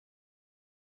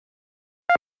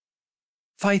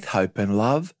Faith, Hope and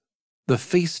Love, the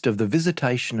Feast of the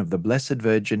Visitation of the Blessed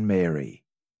Virgin Mary.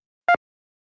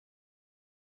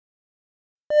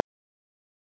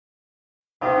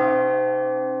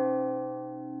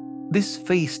 This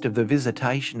Feast of the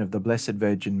Visitation of the Blessed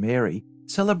Virgin Mary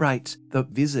celebrates the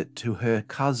visit to her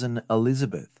cousin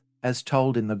Elizabeth, as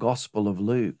told in the Gospel of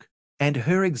Luke, and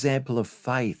her example of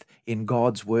faith in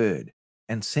God's Word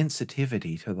and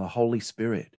sensitivity to the Holy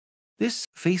Spirit. This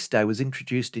feast day was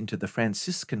introduced into the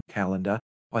Franciscan calendar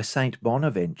by Saint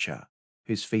Bonaventure,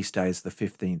 whose feast day is the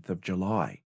 15th of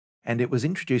July, and it was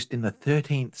introduced in the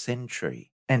 13th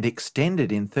century and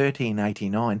extended in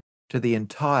 1389 to the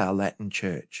entire Latin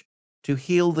Church to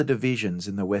heal the divisions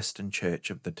in the Western Church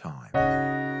of the time.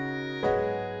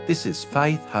 This is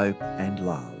Faith, Hope and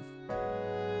Love.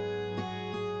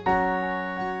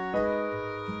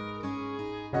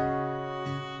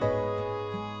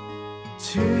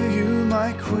 To you,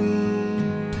 my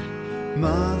Queen,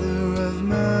 Mother of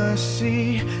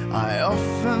Mercy, I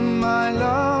offer my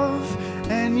love,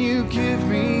 and you give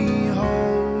me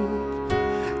hope.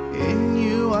 In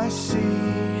you I see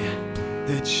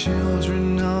the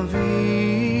children of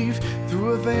Eve.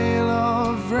 Through a veil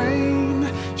of rain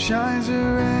shines a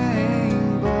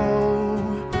rainbow.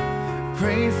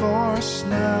 Pray for us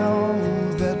now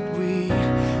that we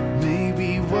may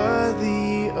be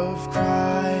worthy of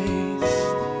Christ.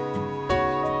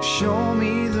 Show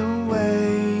me the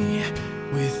way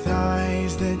with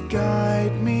eyes that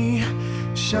guide me.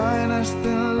 Shine us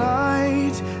the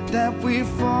light that we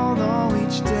follow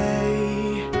each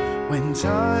day. When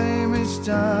time is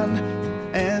done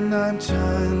and I'm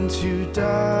turned to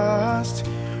dust,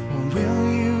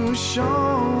 will you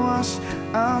show us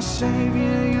our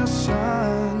Savior, your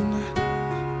Son?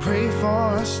 Pray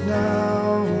for us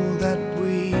now that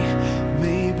we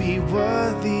may be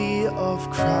worthy of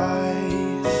Christ.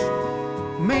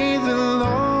 May the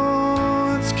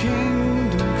Lord's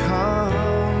kingdom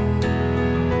come.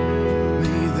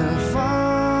 May the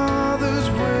Father's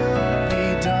will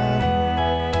be done.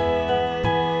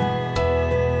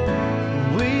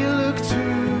 We look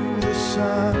to the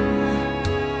Son,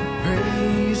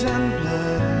 praise and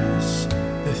bless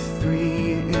the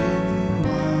three in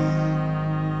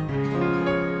one.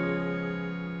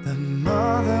 The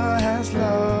Mother has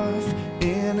love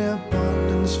in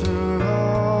abundance for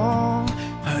all.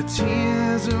 Her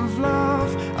tears of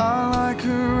love are like a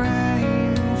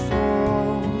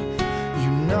rainfall,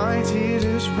 united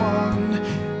as one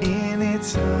in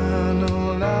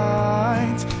eternal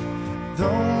light.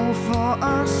 Though for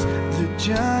us the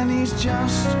journey's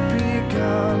just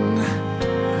begun,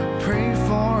 pray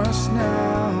for us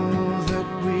now that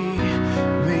we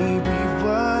may be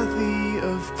worthy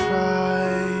of Christ.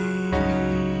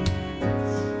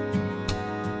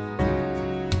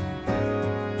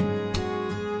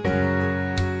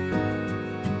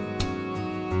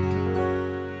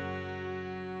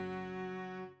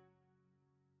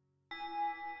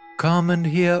 Come and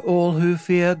hear all who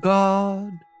fear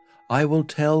God. I will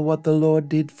tell what the Lord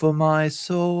did for my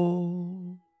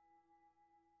soul.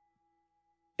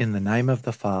 In the name of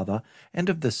the Father, and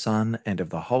of the Son, and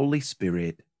of the Holy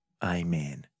Spirit.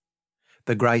 Amen.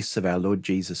 The grace of our Lord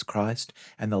Jesus Christ,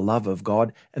 and the love of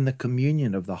God, and the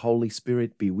communion of the Holy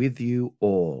Spirit be with you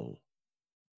all.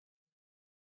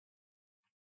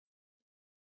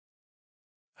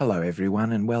 Hello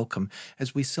everyone and welcome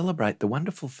as we celebrate the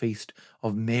wonderful feast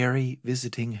of Mary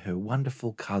visiting her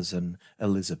wonderful cousin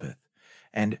Elizabeth,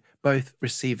 and both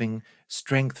receiving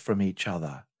strength from each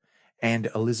other, and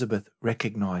Elizabeth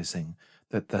recognizing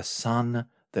that the Son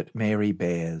that Mary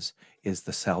bears is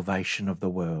the salvation of the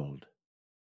world.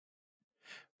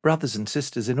 Brothers and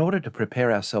sisters, in order to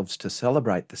prepare ourselves to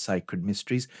celebrate the sacred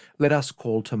mysteries, let us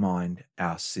call to mind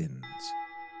our sins.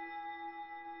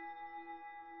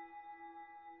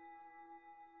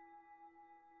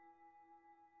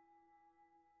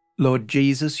 Lord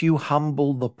Jesus, you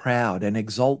humble the proud and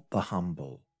exalt the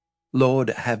humble. Lord,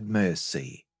 have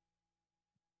mercy.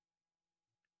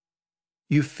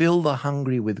 You fill the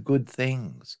hungry with good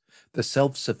things. The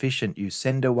self-sufficient you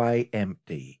send away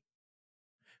empty.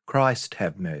 Christ,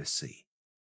 have mercy.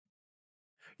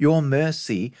 Your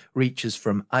mercy reaches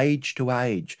from age to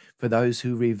age for those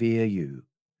who revere you.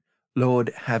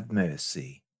 Lord, have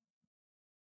mercy.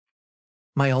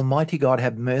 May Almighty God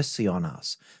have mercy on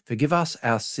us, forgive us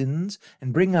our sins,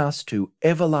 and bring us to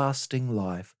everlasting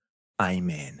life.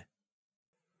 Amen.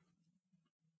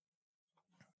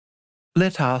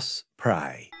 Let us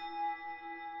pray.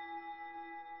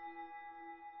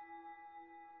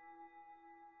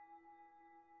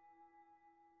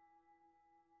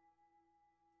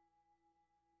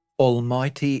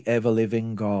 Almighty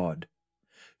ever-living God,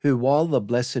 who, while the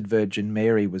Blessed Virgin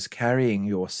Mary was carrying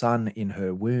your Son in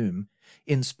her womb,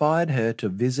 inspired her to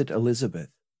visit Elizabeth.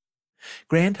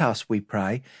 Grant us, we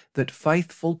pray, that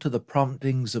faithful to the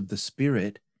promptings of the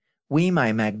Spirit, we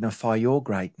may magnify your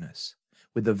greatness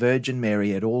with the Virgin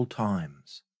Mary at all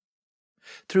times.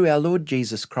 Through our Lord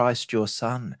Jesus Christ, your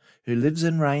Son, who lives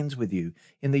and reigns with you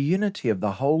in the unity of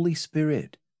the Holy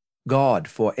Spirit, God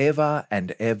for ever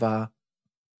and ever.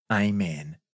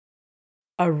 Amen.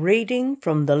 A reading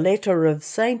from the letter of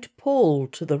St. Paul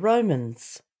to the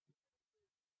Romans.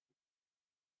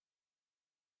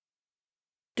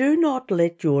 Do not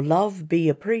let your love be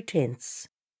a pretense,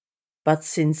 but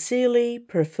sincerely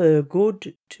prefer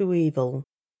good to evil.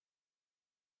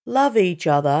 Love each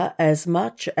other as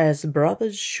much as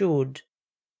brothers should,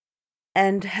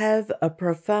 and have a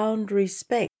profound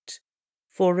respect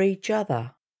for each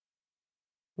other.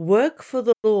 Work for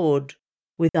the Lord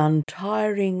with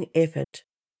untiring effort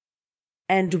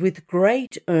and with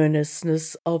great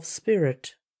earnestness of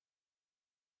spirit.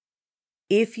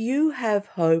 If you have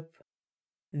hope,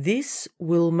 this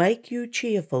will make you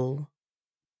cheerful.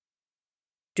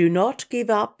 Do not give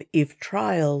up if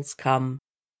trials come,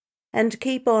 and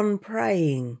keep on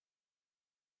praying.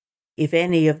 If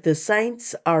any of the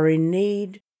saints are in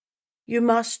need, you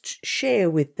must share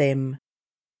with them,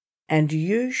 and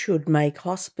you should make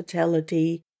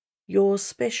hospitality your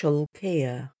special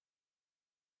care.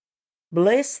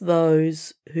 Bless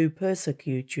those who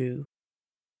persecute you.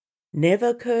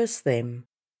 Never curse them,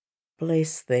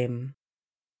 bless them.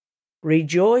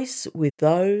 Rejoice with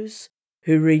those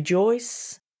who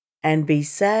rejoice, and be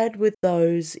sad with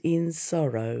those in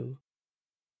sorrow.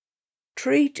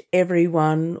 Treat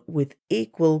everyone with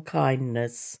equal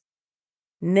kindness.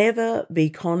 Never be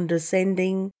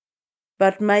condescending,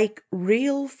 but make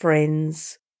real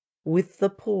friends with the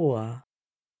poor.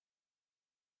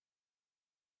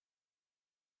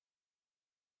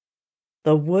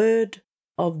 The word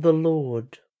of the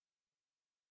Lord.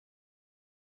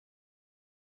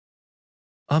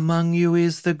 Among you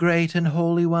is the great and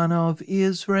holy one of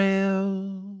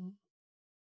Israel.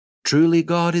 Truly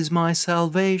God is my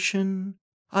salvation.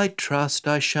 I trust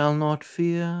I shall not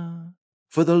fear.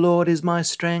 For the Lord is my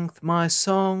strength, my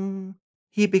song.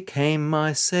 He became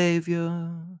my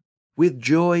Saviour. With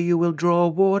joy you will draw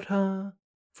water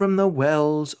from the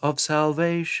wells of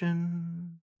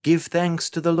salvation. Give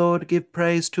thanks to the Lord, give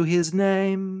praise to his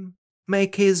name.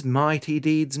 Make his mighty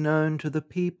deeds known to the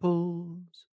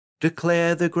peoples.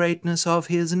 Declare the greatness of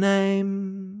his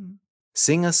name.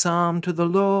 Sing a psalm to the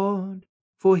Lord,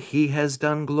 for he has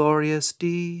done glorious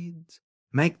deeds.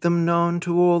 Make them known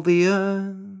to all the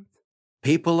earth.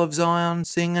 People of Zion,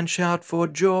 sing and shout for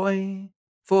joy,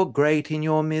 for great in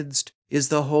your midst is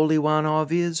the Holy One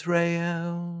of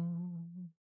Israel.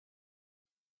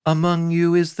 Among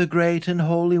you is the great and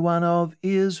holy one of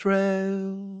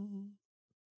Israel.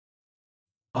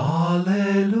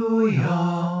 Alleluia,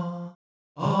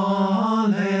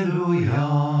 Alleluia,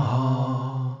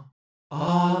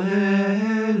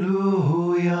 Alleluia.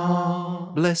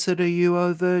 Blessed are you,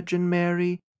 O Virgin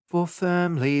Mary, for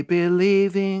firmly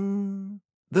believing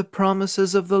the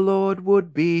promises of the Lord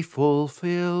would be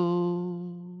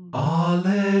fulfilled.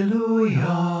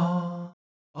 Alleluia,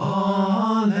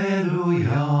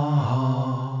 Alleluia,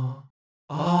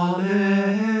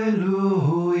 Alleluia.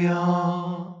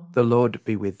 The Lord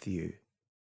be with you.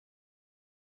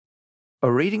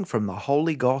 A reading from the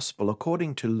Holy Gospel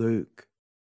according to Luke.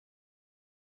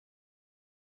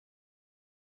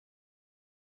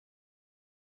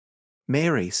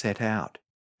 Mary set out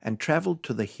and travelled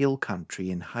to the hill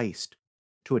country in haste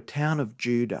to a town of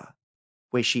Judah,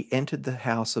 where she entered the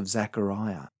house of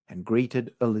Zachariah and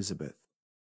greeted Elizabeth.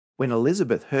 When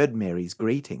Elizabeth heard Mary's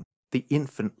greeting, the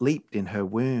infant leaped in her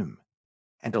womb,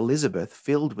 and Elizabeth,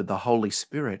 filled with the Holy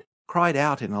Spirit, cried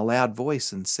out in a loud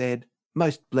voice and said,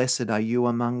 Most blessed are you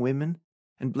among women,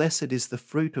 and blessed is the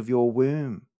fruit of your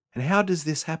womb. And how does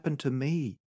this happen to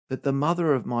me, that the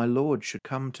mother of my Lord should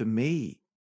come to me?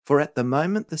 For at the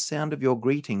moment the sound of your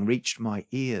greeting reached my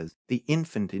ears, the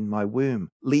infant in my womb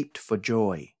leaped for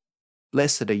joy.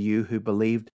 Blessed are you who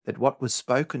believed that what was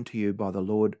spoken to you by the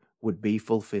Lord would be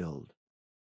fulfilled.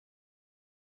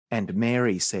 And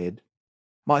Mary said,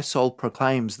 My soul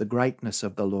proclaims the greatness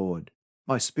of the Lord.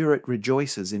 My spirit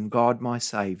rejoices in God my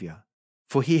Saviour,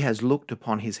 for he has looked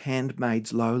upon his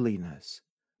handmaid's lowliness.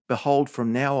 Behold,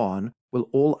 from now on will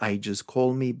all ages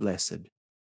call me blessed.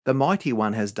 The Mighty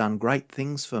One has done great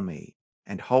things for me,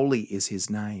 and holy is his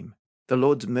name. The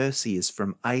Lord's mercy is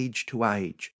from age to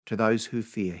age to those who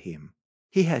fear him.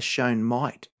 He has shown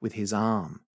might with his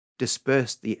arm,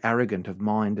 dispersed the arrogant of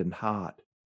mind and heart.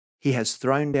 He has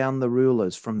thrown down the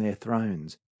rulers from their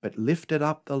thrones but lifted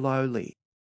up the lowly.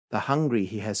 The hungry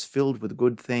he has filled with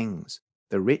good things.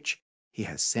 The rich he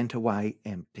has sent away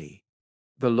empty.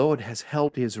 The Lord has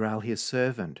helped Israel his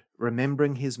servant,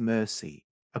 remembering his mercy,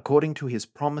 according to his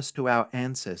promise to our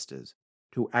ancestors,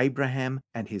 to Abraham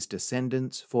and his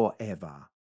descendants forever.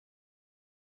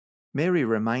 Mary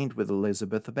remained with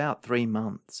Elizabeth about 3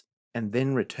 months and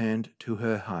then returned to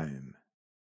her home.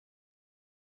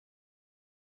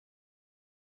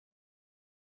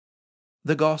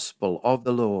 The Gospel of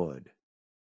the Lord.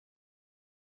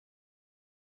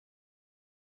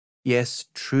 Yes,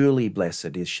 truly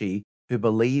blessed is she who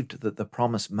believed that the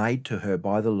promise made to her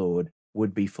by the Lord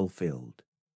would be fulfilled.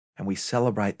 And we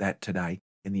celebrate that today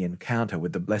in the encounter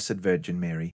with the Blessed Virgin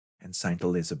Mary and Saint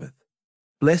Elizabeth.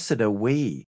 Blessed are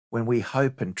we when we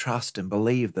hope and trust and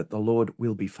believe that the Lord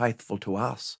will be faithful to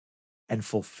us and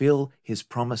fulfill his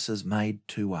promises made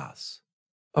to us.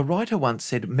 A writer once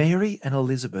said Mary and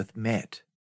Elizabeth met,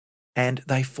 and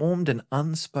they formed an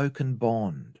unspoken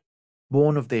bond,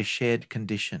 born of their shared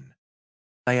condition.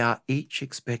 They are each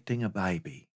expecting a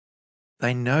baby.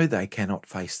 They know they cannot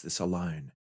face this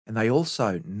alone, and they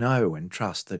also know and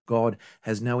trust that God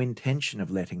has no intention of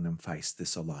letting them face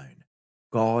this alone.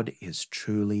 God is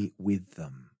truly with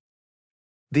them.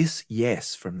 This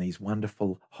yes from these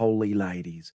wonderful holy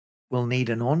ladies will need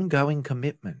an ongoing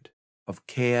commitment of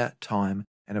care, time,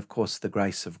 and of course the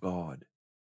grace of God.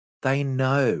 They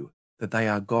know that they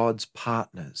are God's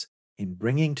partners in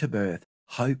bringing to birth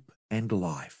hope and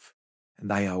life, and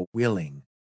they are willing,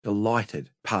 delighted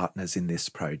partners in this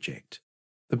project.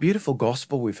 The beautiful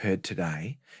gospel we've heard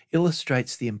today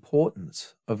illustrates the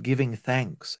importance of giving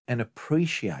thanks and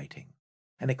appreciating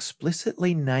and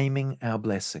explicitly naming our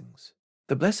blessings.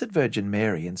 The Blessed Virgin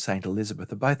Mary and Saint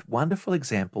Elizabeth are both wonderful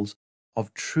examples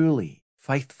of truly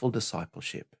faithful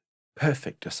discipleship,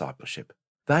 perfect discipleship.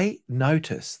 They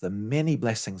notice the many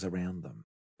blessings around them,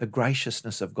 the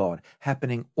graciousness of God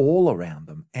happening all around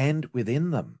them and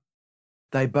within them.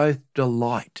 They both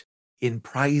delight in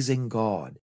praising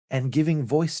God and giving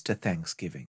voice to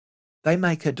thanksgiving. They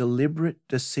make a deliberate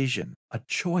decision, a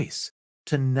choice,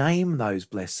 to name those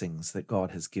blessings that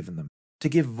God has given them, to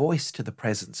give voice to the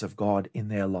presence of God in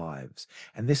their lives.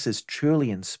 And this is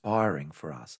truly inspiring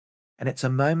for us. And it's a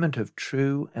moment of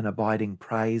true and abiding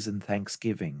praise and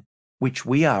thanksgiving, which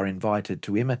we are invited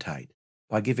to imitate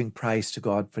by giving praise to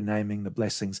God for naming the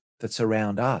blessings that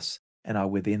surround us and are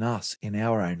within us in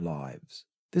our own lives.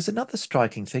 There's another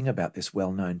striking thing about this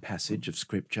well-known passage of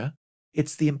Scripture.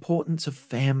 It's the importance of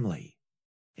family,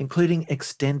 including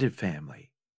extended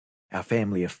family, our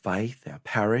family of faith, our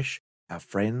parish, our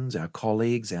friends, our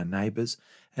colleagues, our neighbours,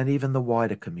 and even the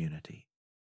wider community.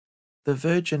 The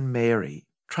Virgin Mary,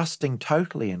 trusting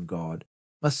totally in God,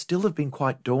 must still have been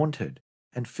quite daunted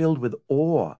and filled with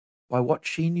awe by what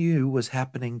she knew was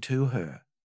happening to her.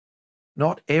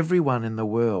 Not everyone in the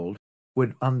world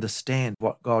would understand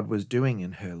what God was doing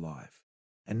in her life,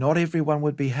 and not everyone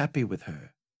would be happy with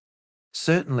her.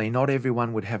 Certainly not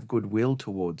everyone would have goodwill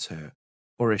towards her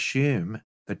or assume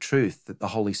the truth that the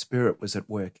Holy Spirit was at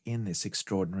work in this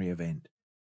extraordinary event.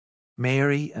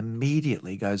 Mary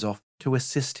immediately goes off to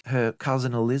assist her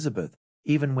cousin Elizabeth,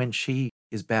 even when she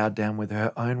is bowed down with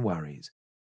her own worries.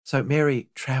 So Mary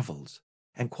travels,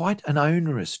 and quite an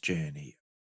onerous journey.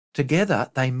 Together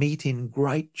they meet in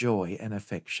great joy and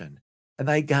affection, and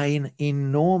they gain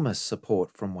enormous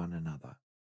support from one another.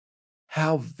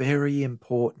 How very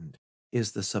important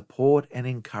is the support and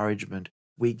encouragement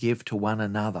we give to one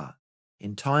another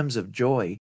in times of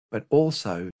joy, but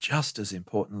also, just as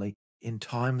importantly, in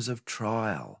times of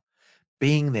trial.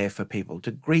 Being there for people,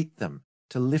 to greet them,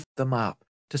 to lift them up,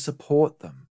 to support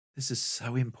them. This is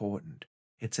so important.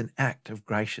 It's an act of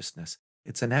graciousness.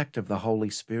 It's an act of the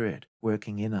Holy Spirit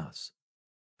working in us.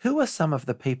 Who are some of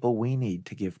the people we need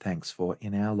to give thanks for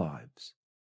in our lives?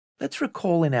 Let's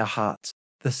recall in our hearts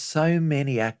the so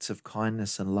many acts of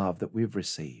kindness and love that we've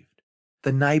received,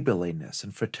 the neighbourliness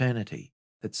and fraternity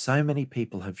that so many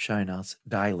people have shown us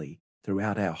daily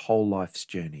throughout our whole life's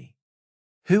journey.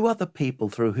 Who are the people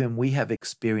through whom we have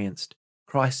experienced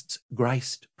Christ's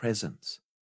graced presence,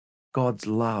 God's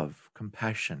love,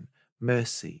 compassion,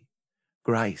 mercy,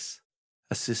 grace,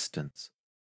 assistance?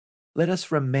 Let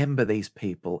us remember these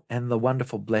people and the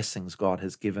wonderful blessings God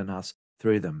has given us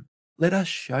through them. Let us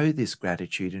show this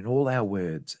gratitude in all our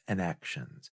words and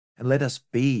actions, and let us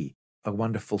be a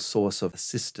wonderful source of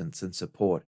assistance and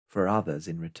support for others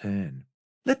in return.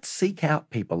 Let's seek out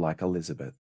people like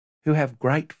Elizabeth, who have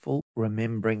grateful,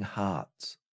 remembering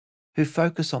hearts, who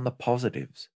focus on the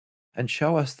positives and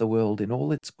show us the world in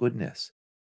all its goodness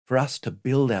for us to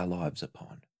build our lives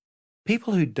upon.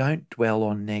 People who don't dwell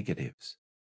on negatives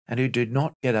and who do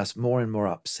not get us more and more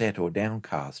upset or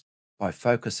downcast by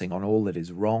focusing on all that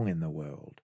is wrong in the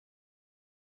world.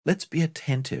 Let's be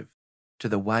attentive to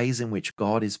the ways in which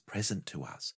God is present to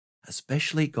us,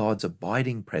 especially God's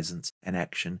abiding presence and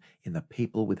action in the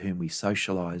people with whom we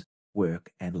socialize,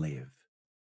 work, and live.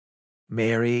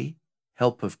 Mary,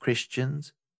 help of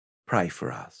Christians, pray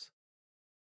for us.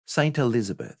 Saint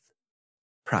Elizabeth,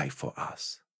 pray for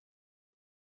us.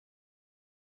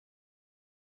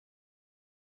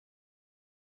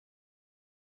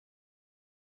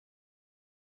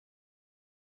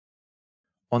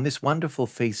 On this wonderful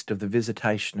feast of the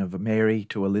Visitation of Mary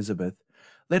to Elizabeth,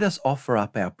 let us offer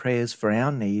up our prayers for our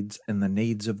needs and the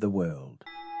needs of the world.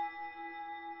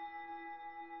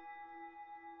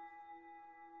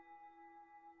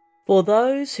 For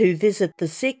those who visit the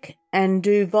sick and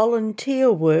do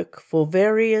volunteer work for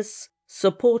various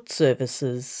support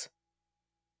services.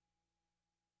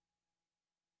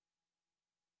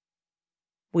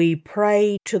 We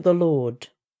pray to the Lord.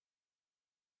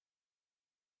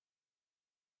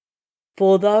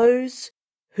 For those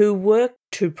who work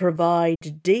to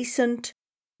provide decent,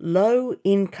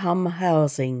 low-income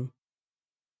housing.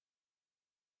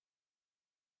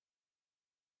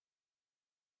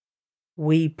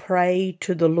 We pray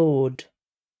to the Lord.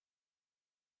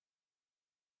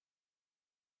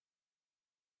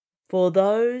 For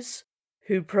those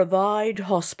who provide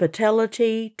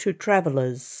hospitality to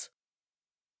travellers.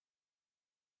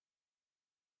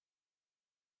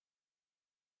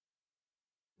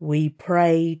 We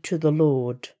pray to the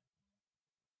Lord.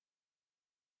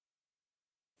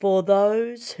 For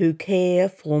those who care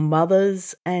for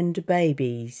mothers and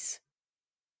babies.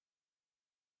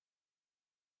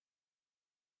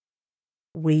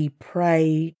 We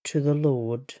pray to the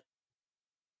Lord.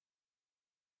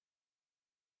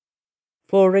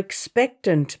 For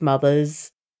expectant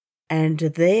mothers and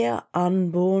their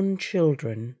unborn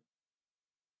children.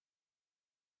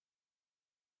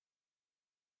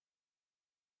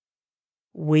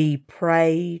 We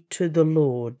pray to the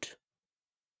Lord.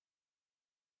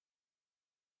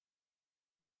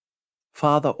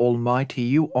 Father Almighty,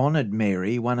 you honoured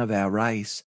Mary, one of our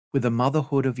race, with the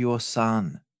motherhood of your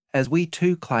Son. As we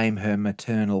too claim her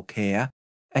maternal care,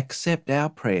 accept our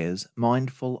prayers,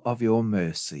 mindful of your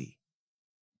mercy.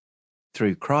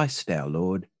 Through Christ our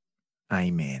Lord.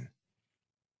 Amen.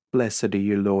 Blessed are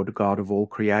you, Lord God of all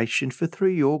creation, for through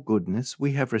your goodness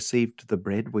we have received the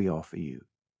bread we offer you,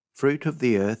 fruit of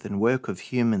the earth and work of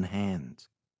human hands.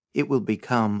 It will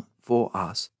become for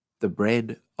us the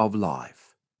bread of life.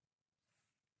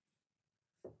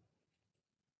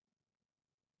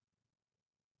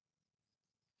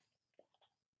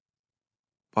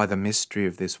 By the mystery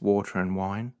of this water and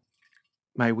wine,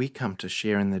 may we come to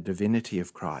share in the divinity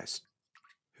of Christ,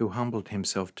 who humbled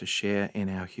himself to share in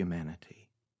our humanity.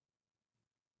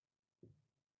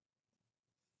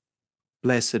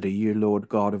 Blessed are you, Lord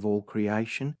God of all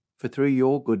creation, for through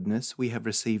your goodness we have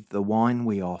received the wine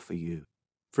we offer you,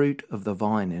 fruit of the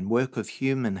vine and work of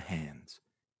human hands.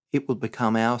 It will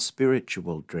become our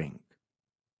spiritual drink.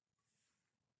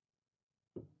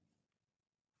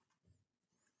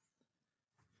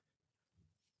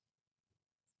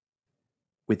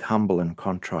 With humble and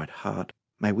contrite heart,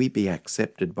 may we be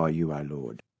accepted by you, O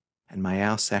Lord, and may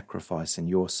our sacrifice in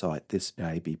your sight this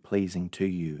day be pleasing to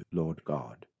you, Lord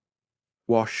God.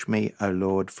 Wash me, O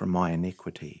Lord, from my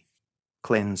iniquity.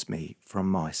 Cleanse me from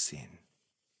my sin.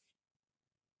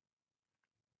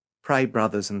 Pray,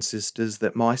 brothers and sisters,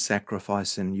 that my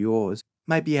sacrifice and yours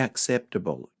may be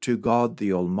acceptable to God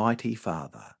the Almighty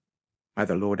Father. May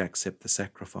the Lord accept the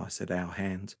sacrifice at our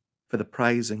hands for the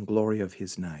praise and glory of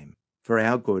his name, for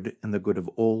our good and the good of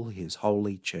all his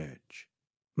holy church.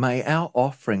 May our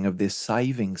offering of this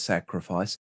saving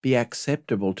sacrifice be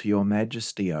acceptable to your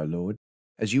majesty, O Lord,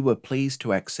 as you were pleased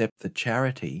to accept the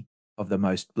charity of the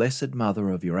most blessed mother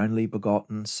of your only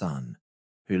begotten Son,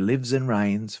 who lives and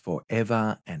reigns for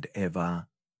ever and ever.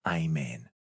 Amen.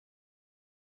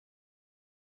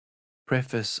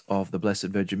 Preface of the Blessed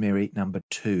Virgin Mary, number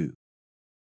 2.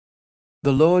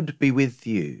 The Lord be with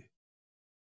you.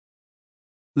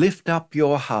 Lift up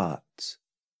your hearts.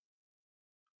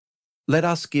 Let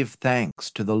us give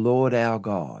thanks to the Lord our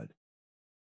God.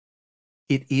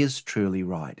 It is truly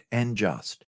right and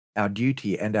just, our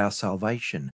duty and our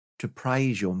salvation, to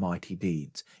praise your mighty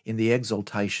deeds in the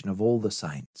exaltation of all the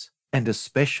saints, and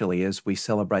especially as we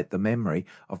celebrate the memory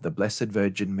of the Blessed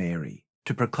Virgin Mary,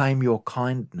 to proclaim your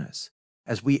kindness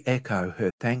as we echo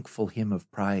her thankful hymn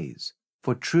of praise.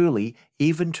 For truly,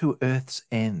 even to earth's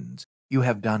ends, you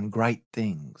have done great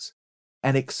things,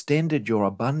 and extended your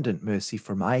abundant mercy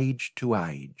from age to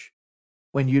age.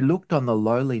 When you looked on the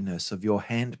lowliness of your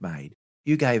handmaid,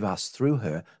 you gave us through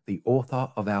her the author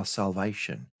of our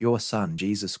salvation, your Son,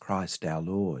 Jesus Christ our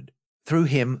Lord. Through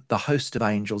him the host of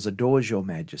angels adores your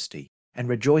majesty and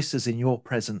rejoices in your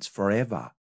presence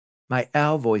forever. May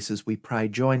our voices, we pray,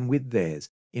 join with theirs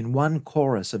in one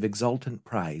chorus of exultant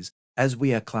praise as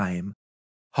we acclaim,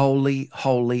 Holy,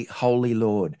 holy, holy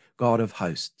Lord, God of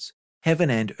hosts. Heaven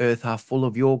and earth are full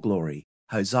of your glory.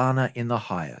 Hosanna in the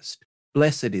highest.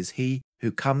 Blessed is he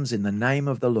who comes in the name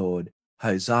of the Lord.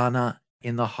 Hosanna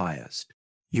in the highest.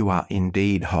 You are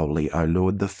indeed holy, O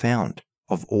Lord, the fount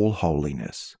of all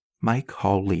holiness. Make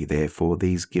holy, therefore,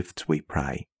 these gifts, we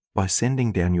pray, by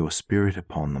sending down your Spirit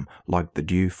upon them like the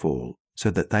dewfall, so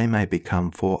that they may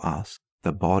become for us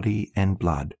the body and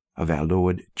blood of our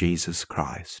Lord Jesus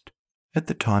Christ. At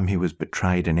the time he was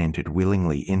betrayed and entered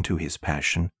willingly into his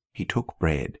passion, he took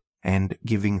bread, and,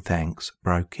 giving thanks,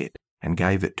 broke it, and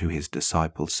gave it to his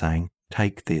disciples, saying,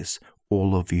 Take this,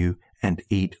 all of you, and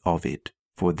eat of it,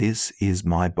 for this is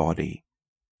my body,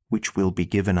 which will be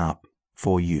given up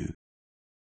for you.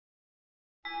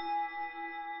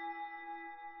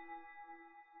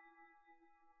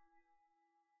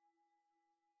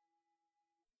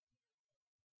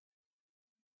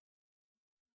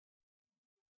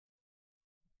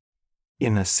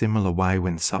 In a similar way,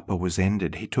 when supper was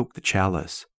ended, he took the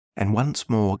chalice, and once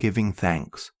more giving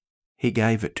thanks, he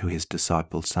gave it to his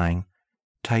disciples, saying,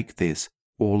 Take this,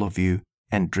 all of you,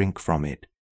 and drink from it,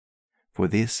 for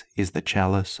this is the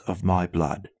chalice of my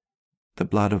blood, the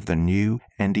blood of the new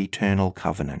and eternal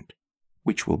covenant,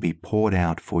 which will be poured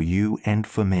out for you and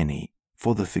for many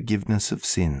for the forgiveness of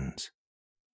sins.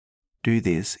 Do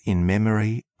this in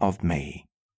memory of me.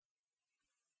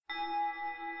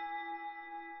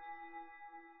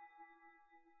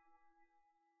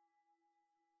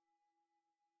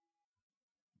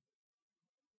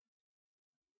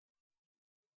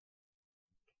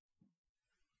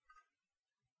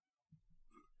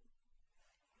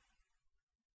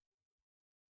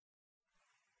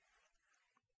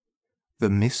 The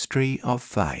mystery of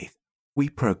faith. We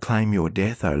proclaim your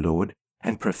death, O Lord,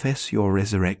 and profess your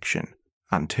resurrection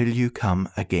until you come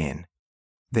again.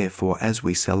 Therefore, as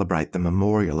we celebrate the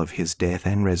memorial of his death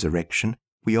and resurrection,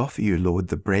 we offer you, Lord,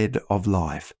 the bread of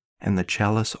life and the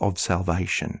chalice of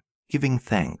salvation, giving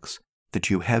thanks that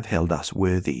you have held us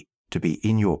worthy to be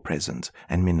in your presence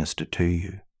and minister to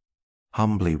you.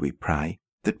 Humbly we pray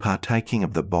that, partaking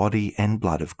of the body and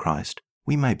blood of Christ,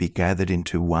 we may be gathered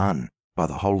into one by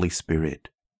the Holy Spirit.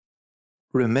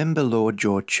 Remember, Lord,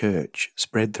 your church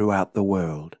spread throughout the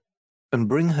world, and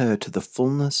bring her to the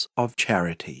fullness of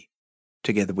charity,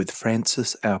 together with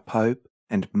Francis our Pope,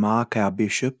 and Mark our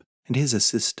Bishop, and his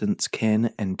assistants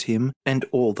Ken and Tim, and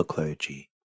all the clergy.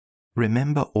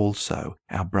 Remember also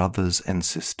our brothers and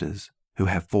sisters who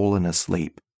have fallen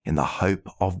asleep in the hope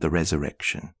of the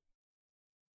resurrection,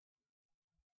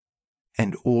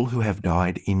 and all who have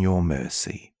died in your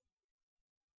mercy.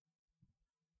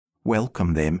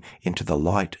 Welcome them into the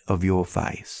light of your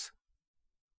face.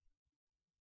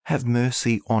 Have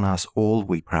mercy on us all,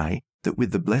 we pray, that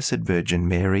with the Blessed Virgin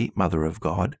Mary, Mother of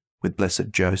God, with blessed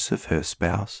Joseph, her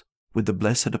spouse, with the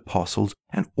blessed apostles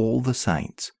and all the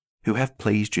saints who have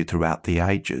pleased you throughout the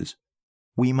ages,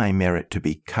 we may merit to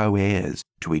be co-heirs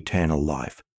to eternal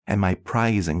life, and may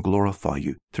praise and glorify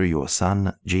you through your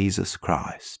Son, Jesus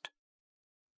Christ.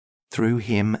 Through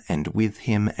him and with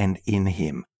him and in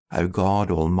him, O God,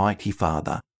 Almighty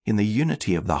Father, in the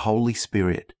unity of the Holy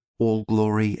Spirit, all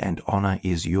glory and honour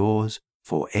is yours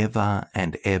for ever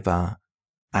and ever.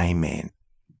 Amen.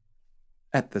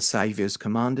 At the Saviour's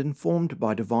command, informed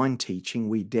by divine teaching,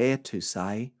 we dare to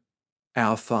say,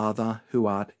 Our Father, who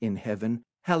art in heaven,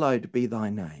 hallowed be thy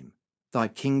name. Thy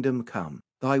kingdom come,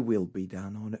 thy will be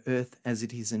done on earth as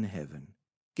it is in heaven.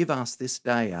 Give us this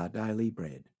day our daily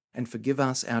bread, and forgive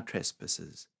us our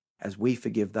trespasses, as we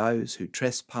forgive those who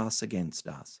trespass against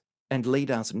us. And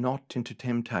lead us not into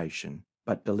temptation,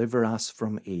 but deliver us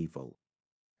from evil.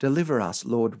 Deliver us,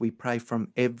 Lord, we pray, from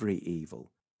every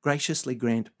evil. Graciously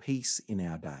grant peace in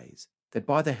our days, that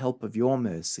by the help of your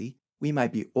mercy we may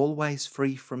be always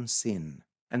free from sin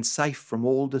and safe from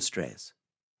all distress,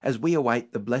 as we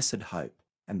await the blessed hope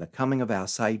and the coming of our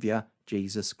Saviour,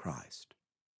 Jesus Christ.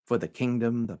 For the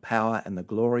kingdom, the power, and the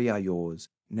glory are yours,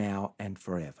 now and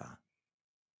forever.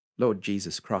 Lord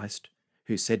Jesus Christ,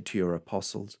 who said to your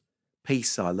apostles,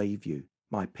 Peace I leave you,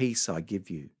 my peace I give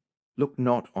you, look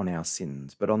not on our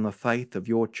sins, but on the faith of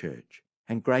your church,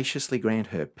 and graciously grant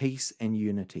her peace and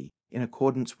unity in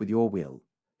accordance with your will,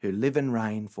 who live and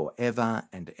reign for ever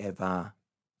and ever.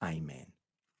 Amen.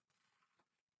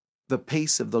 The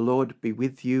peace of the Lord be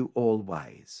with you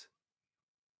always.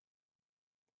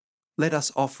 Let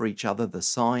us offer each other the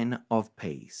sign of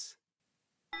peace.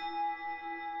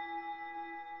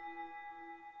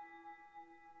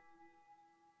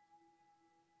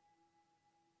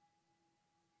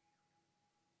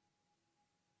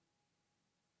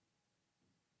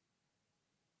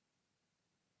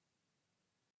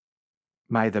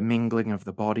 May the mingling of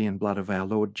the body and blood of our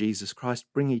Lord Jesus Christ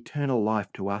bring eternal life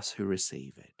to us who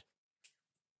receive it.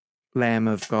 Lamb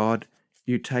of God,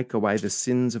 you take away the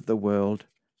sins of the world,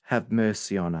 have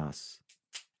mercy on us.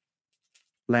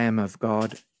 Lamb of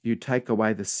God, you take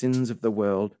away the sins of the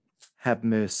world, have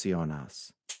mercy on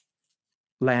us.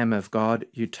 Lamb of God,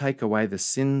 you take away the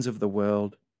sins of the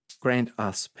world, grant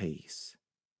us peace.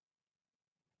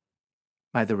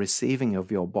 May the receiving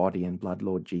of your body and blood,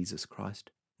 Lord Jesus Christ,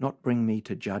 not bring me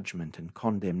to judgment and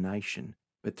condemnation,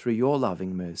 but through your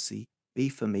loving mercy, be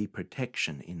for me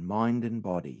protection in mind and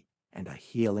body and a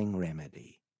healing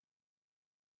remedy.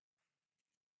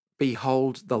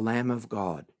 Behold the Lamb of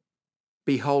God.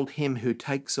 Behold him who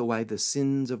takes away the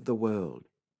sins of the world.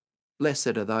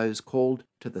 Blessed are those called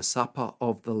to the supper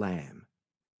of the Lamb.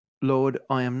 Lord,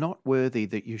 I am not worthy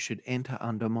that you should enter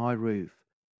under my roof,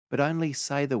 but only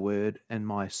say the word, and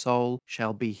my soul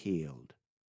shall be healed.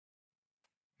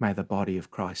 May the body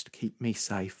of Christ keep me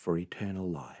safe for eternal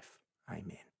life.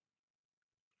 Amen.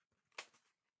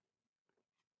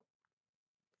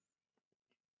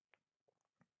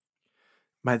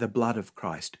 May the blood of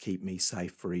Christ keep me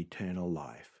safe for eternal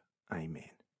life.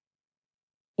 Amen.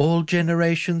 All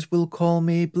generations will call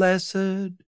me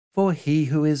blessed, for he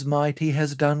who is mighty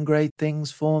has done great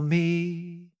things for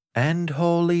me, and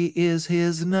holy is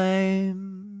his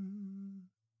name.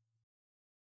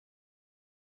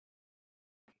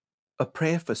 A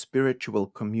prayer for spiritual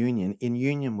communion in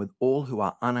union with all who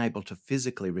are unable to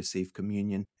physically receive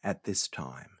communion at this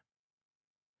time.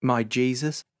 My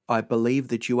Jesus, I believe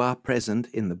that you are present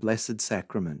in the Blessed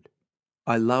Sacrament.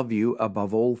 I love you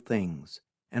above all things,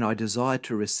 and I desire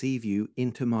to receive you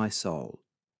into my soul.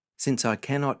 Since I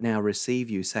cannot now receive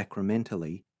you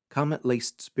sacramentally, come at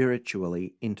least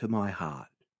spiritually into my heart.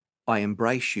 I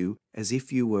embrace you as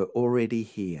if you were already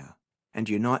here, and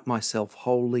unite myself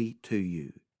wholly to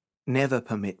you. Never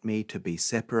permit me to be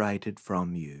separated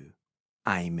from you.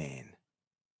 Amen.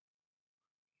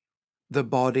 The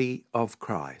body of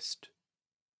Christ.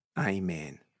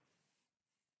 Amen.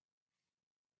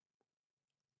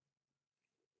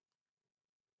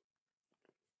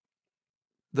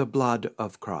 The blood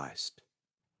of Christ.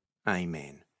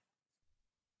 Amen.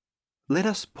 Let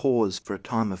us pause for a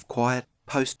time of quiet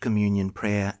post-communion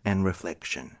prayer and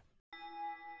reflection.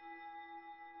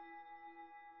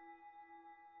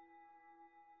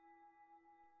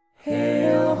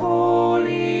 Hail,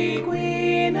 Holy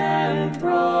Queen,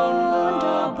 enthroned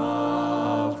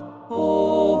above,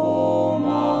 O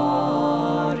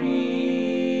Maria.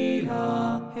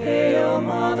 Hail,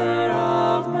 Mother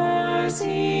of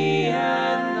mercy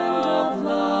and of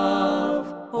love,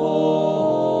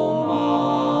 O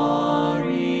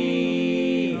Maria.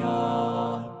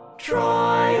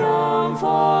 Triumph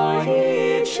of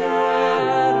ye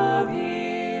cherubim,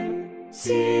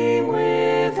 sing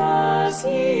with us,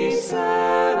 ye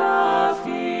seraphim.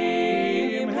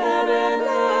 Heaven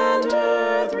and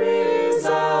earth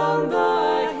resound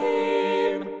the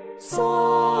hymn.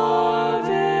 Salve,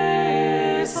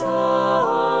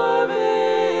 salve,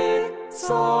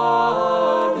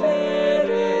 salve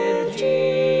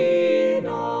Regina.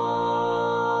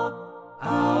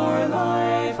 Our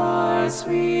life, our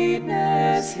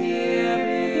sweetness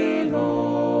here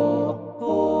below, O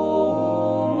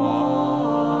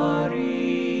Maria.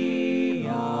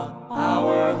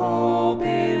 Our hope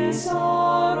in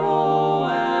sorrow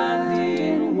and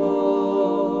in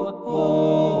woe,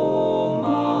 O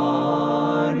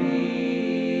Maria.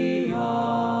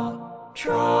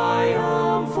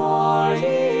 Triumph for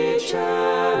ye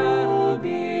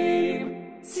cherubim,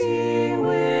 sing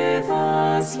with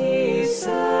us, ye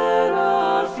seraphim.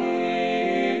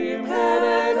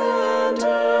 Heaven and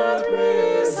earth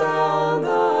resound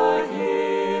the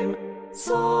hymn.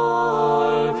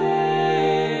 Salve,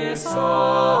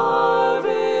 salve,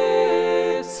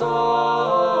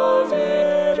 salve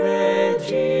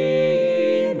Regina.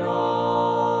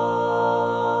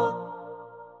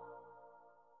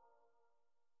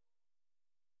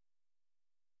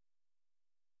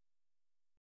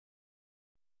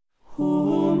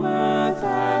 Whom earth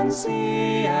and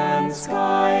sea and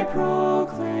sky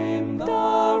proclaim,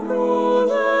 the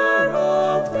ruler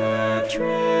of their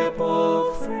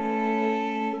triple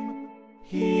frame.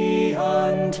 He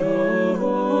unto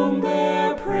whom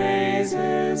their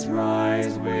praises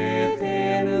rise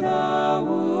within the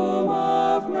womb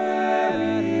of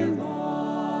Mary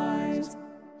lies.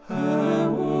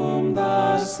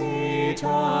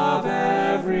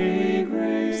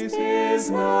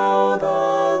 now the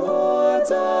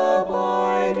Lord's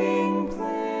abiding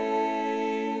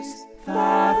place,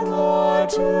 that Lord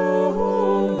to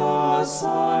whom the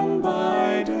sun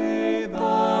by day,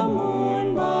 the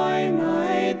moon by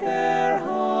night their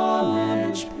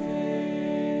homage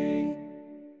pay.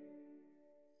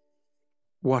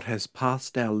 What has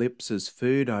passed our lips as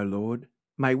food, O Lord,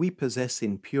 may we possess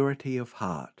in purity of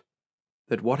heart,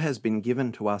 that what has been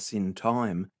given to us in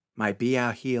time may be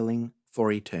our healing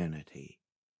for eternity.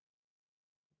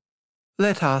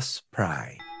 Let us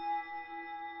pray.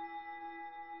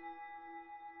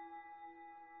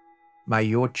 May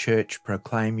your church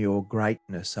proclaim your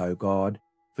greatness, O God,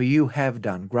 for you have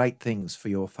done great things for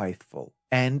your faithful.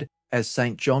 And as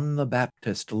St. John the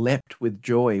Baptist leapt with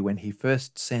joy when he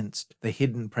first sensed the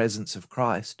hidden presence of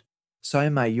Christ, so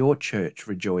may your church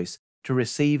rejoice to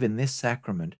receive in this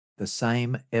sacrament the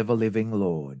same ever-living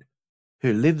Lord,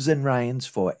 who lives and reigns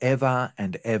for ever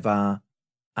and ever.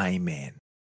 Amen.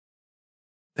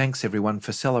 Thanks everyone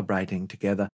for celebrating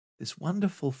together this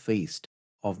wonderful feast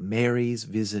of Mary's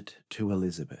visit to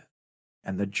Elizabeth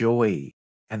and the joy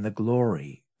and the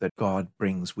glory that God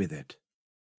brings with it.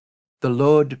 The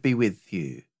Lord be with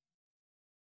you.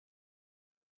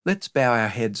 Let's bow our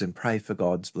heads and pray for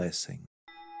God's blessing.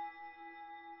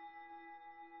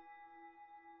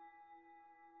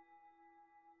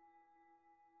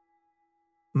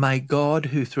 May God,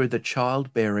 who through the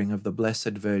childbearing of the Blessed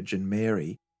Virgin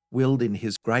Mary willed in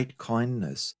his great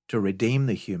kindness to redeem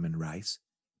the human race,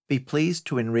 be pleased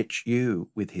to enrich you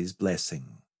with his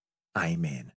blessing.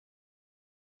 Amen.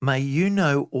 May you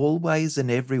know always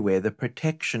and everywhere the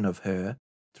protection of her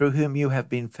through whom you have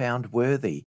been found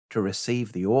worthy to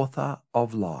receive the author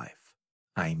of life.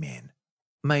 Amen.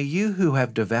 May you who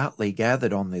have devoutly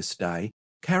gathered on this day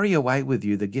carry away with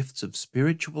you the gifts of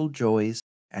spiritual joys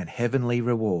and heavenly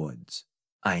rewards.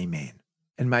 Amen.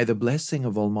 And may the blessing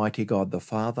of Almighty God the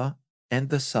Father, and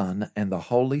the Son, and the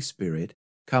Holy Spirit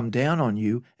come down on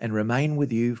you and remain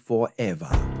with you forever.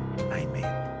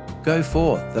 Amen. Go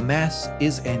forth, the Mass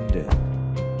is ended.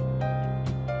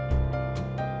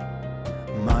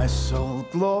 My soul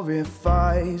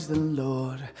glorifies the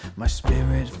Lord, my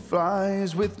spirit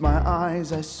flies with my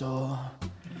eyes I saw.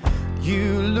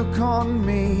 You look on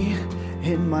me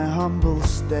in my humble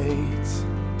state.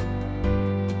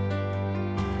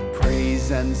 Praise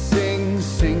and sing,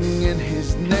 sing in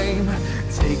his name.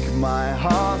 Take my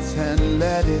heart and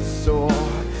let it soar.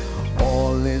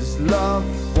 All is love,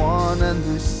 one and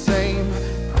the same.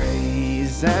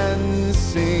 Praise and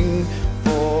sing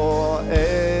forevermore.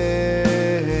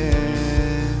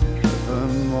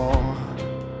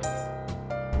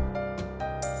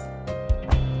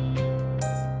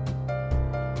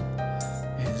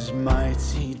 His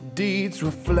mighty deeds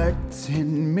reflect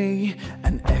in me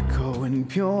an echo in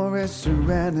purest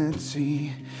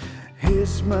serenity.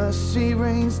 His mercy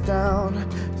rains down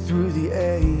through the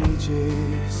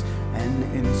ages and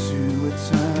into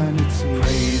eternity.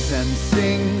 Praise and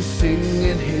sing, sing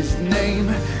in his name.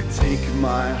 Take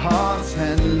my heart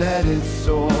and let it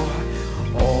soar.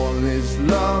 All is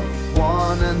love,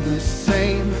 one and the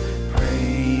same.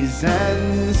 Praise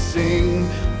and sing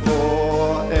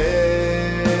forevermore.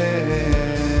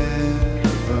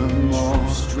 True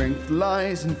strength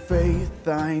lies in faith,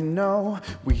 I know.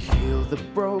 We heal the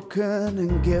broken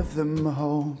and give them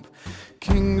hope.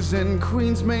 Kings and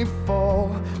queens may fall,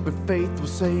 but faith will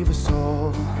save us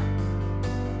all.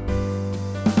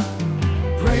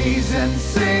 Praise and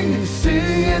sing,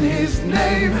 sing in his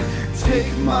name.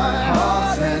 Take my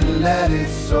heart and let it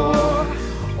soar.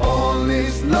 All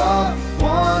is love,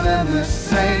 one and the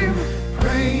same.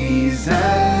 Praise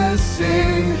and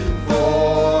sing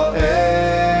forevermore.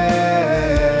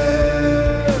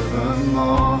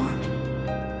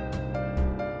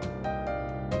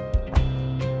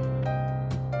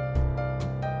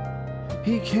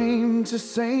 He came to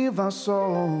save our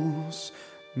souls.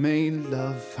 May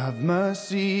love have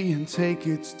mercy and take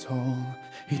its toll.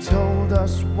 He told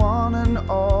us one and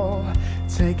all,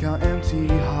 take our empty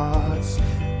hearts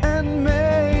and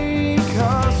make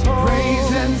us whole.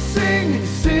 Praise and sing,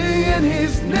 sing in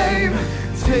his name.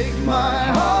 Take my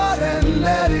heart